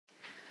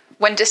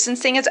When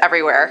distancing is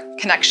everywhere,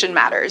 connection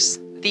matters.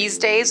 These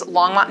days,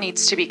 Longmont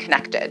needs to be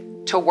connected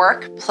to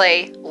work,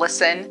 play,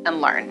 listen,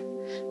 and learn.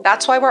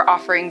 That's why we're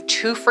offering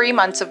 2 free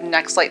months of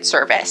NextLight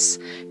service.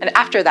 And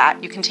after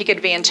that, you can take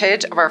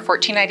advantage of our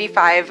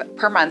 $14.95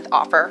 per month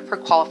offer for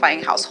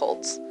qualifying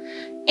households.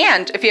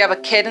 And if you have a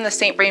kid in the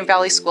St. Vrain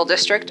Valley School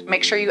District,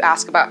 make sure you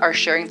ask about our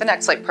Sharing the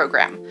NextLight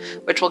program,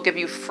 which will give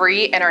you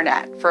free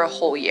internet for a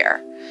whole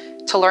year.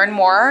 To learn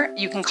more,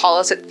 you can call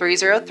us at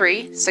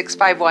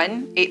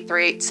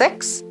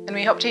 303-651-8386, and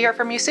we hope to hear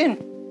from you soon.